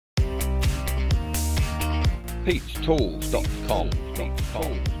Pete'sTools.com.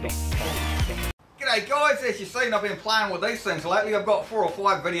 G'day guys, as you've seen I've been playing with these things lately. I've got 4 or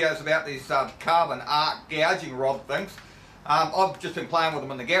 5 videos about these carbon arc gouging rod things. I've just been playing with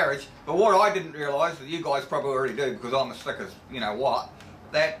them in the garage, but what I didn't realise, that you guys probably already do because I'm as thick as you know what,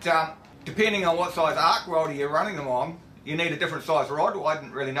 that depending on what size arc welder you're running them on, you need a different size rod. Well, I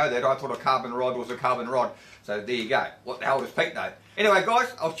didn't really know that. I thought a carbon rod was a carbon rod. So there you go. What the hell does Pete know? Anyway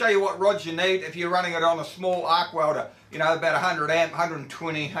guys, I'll show you what rods you need if you're running it on a small arc welder. You know, about 100 amp,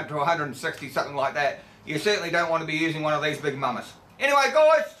 120 to 160, something like that. You certainly don't want to be using one of these big mamas. Anyway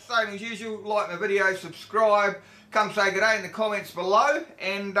guys, same as usual, like my video, subscribe, come say good day in the comments below,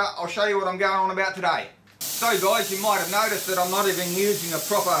 and I'll show you what I'm going on about today. So guys, you might have noticed that I'm not even using a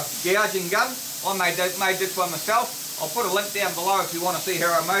proper gouging gun. I made this one myself. I'll put a link down below if you want to see how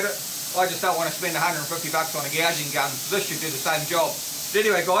I made it. I just don't want to spend 150 bucks on a gouging gun. This should do the same job. So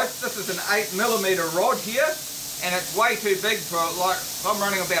anyway guys, this is an 8mm rod here, and it's way too big for, like, I'm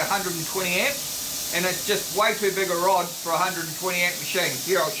running about 120 amps, and it's just way too big a rod for a 120 amp machine.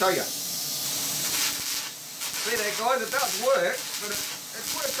 Here, I'll show you. See that guys, it does work, but it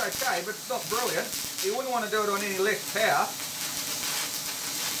works okay, but it's not brilliant. You wouldn't want to do it on any less power.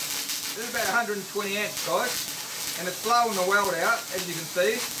 This is about 120 amps guys. And it's blowing the weld out, as you can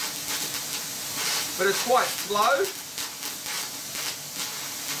see, but it's quite slow.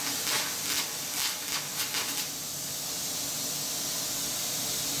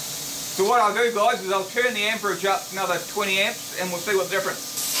 So what I'll do guys is I'll turn the amperage up another 20 amps and we'll see what difference.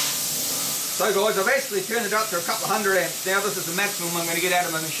 So guys, I've actually turned it up to a couple of hundred amps now. This is the maximum I'm going to get out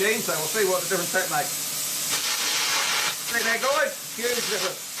of my machine, so we'll see what the difference that makes. See that guys? Huge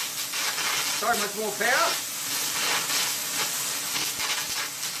difference. So much more power.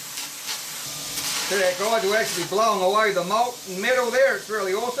 See that guys, we're actually blowing away the molten metal there. It's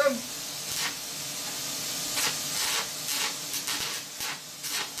really awesome.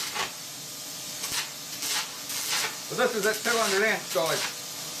 But this is at 200 amps guys,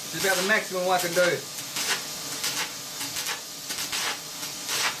 which is about the maximum I can do.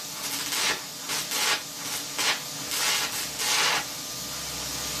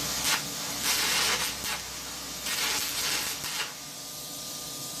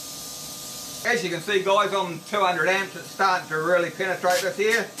 As you can see guys, on 200 amps it's starting to really penetrate this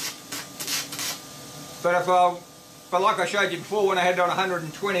here. But but like I showed you before, when I had it on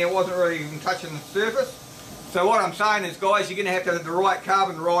 120 it wasn't really even touching the surface. So what I'm saying is guys, you're going to have the right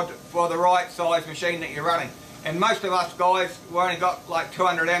carbon rod for the right size machine that you're running. And most of us guys, we only got like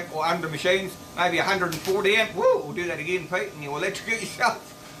 200 amp or under machines, maybe 140 amp. Woo, we'll do that again Pete and you'll electrocute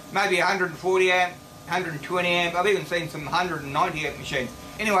yourself. Maybe 140 amp, 120 amp, I've even seen some 190 amp machines.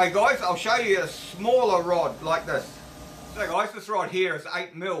 Anyway guys, I'll show you a smaller rod like this. So guys, this rod here is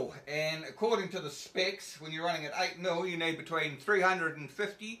 8mm, and according to the specs, when you're running at 8mm, you need between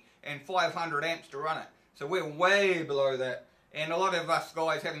 350 and 500 amps to run it. So we're way below that, and a lot of us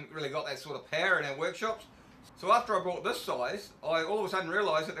guys haven't really got that sort of power in our workshops. So after I bought this size, I all of a sudden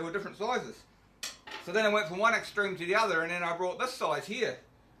realised that there were different sizes. So then I went from one extreme to the other, and then I brought this size here,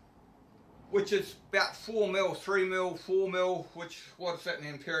 which is about 4mm, 3mm, 4mm, which, what's that in the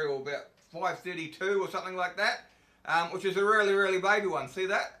Imperial, about 532 or something like that, which is a really, really baby one. See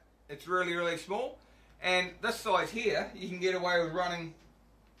that? It's really, really small. And this size here, you can get away with running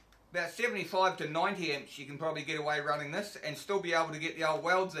about 75 to 90 amps. You can probably get away running this and still be able to get the old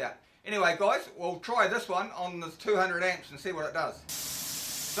welds out. Anyway guys, we'll try this one on the 200 amps and see what it does.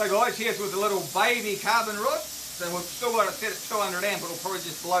 So guys, here's with the little baby carbon rod. So we've still got it set at 200 amp, it'll probably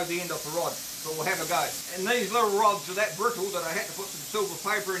just blow the end off the rod, but we'll have a go. And these little rods are that brittle that I had to put some silver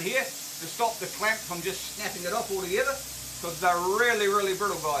paper in here to stop the clamp from just snapping it off altogether, because they're really, really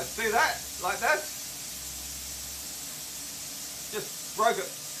brittle guys. See that? Like that? Just broke it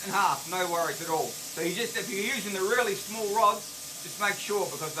in half, no worries at all. So you just, if you're using the really small rods, just make sure,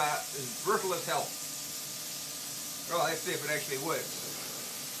 because they're as brittle as hell. Right, let's see if it actually works.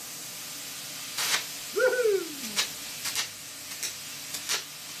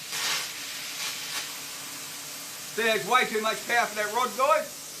 See, there's way too much power for that rod guys.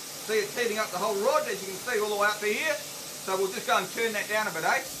 See, it's heating up the whole rod, as you can see all the way up to here. So we'll just go and turn that down a bit,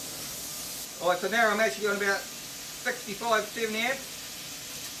 eh? Alright, so now I'm actually on about 65, 70 amps.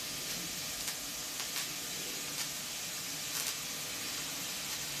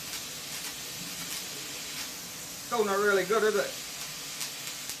 Still not really good, is it?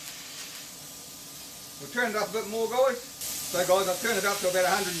 We'll turn it up a bit more guys. So guys, I've turned it up to about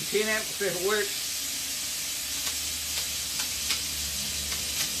 110 amps, see if it works.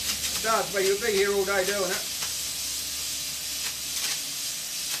 It does, but you'll be here all day doing it.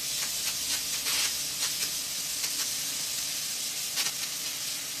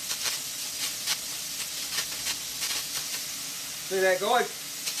 See that, guys?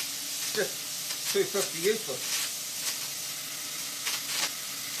 Just 250 useless.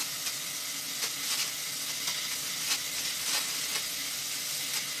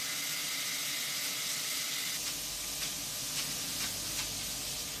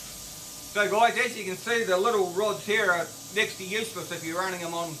 So guys, as you can see, the little rods here are next to useless if you're running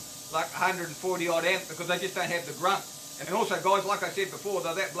them on like 140 odd amp, because they just don't have the grunt. And also guys, like I said before,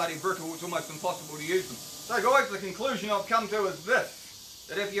 they're that bloody brittle it's almost impossible to use them. So guys, the conclusion I've come to is this,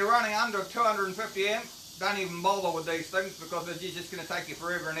 that if you're running under 250 amp, don't even bother with these things, because they're just going to take you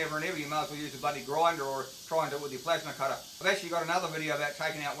forever and ever and ever. You might as well use a bloody grinder or try and do it with your plasma cutter. I've actually got another video about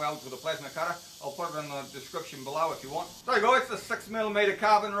taking out welds with a plasma cutter. I'll put it in the description below if you want. So guys, the 6mm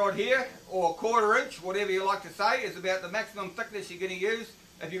carbon rod here, or 1/4 inch, whatever you like to say, is about the maximum thickness you're going to use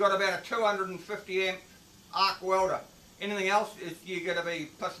if you've got about a 250 amp arc welder. Anything else is you're going to be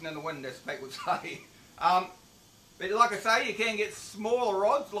pissing in the wind, as people would say. But like I say, you can get smaller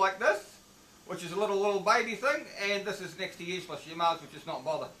rods like this, which is a little baby thing, and this is next to useless. You might as well just not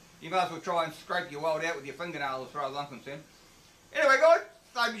bother. You might as well try and scrape your weld out with your fingernail, as far as I'm concerned. Anyway guys,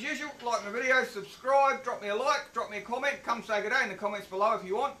 same as usual, like my video, subscribe, drop me a like, drop me a comment, come say good day in the comments below if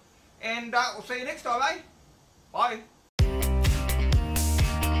you want, and we'll see you next time, eh? Bye.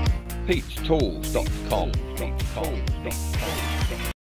 PeachTools.com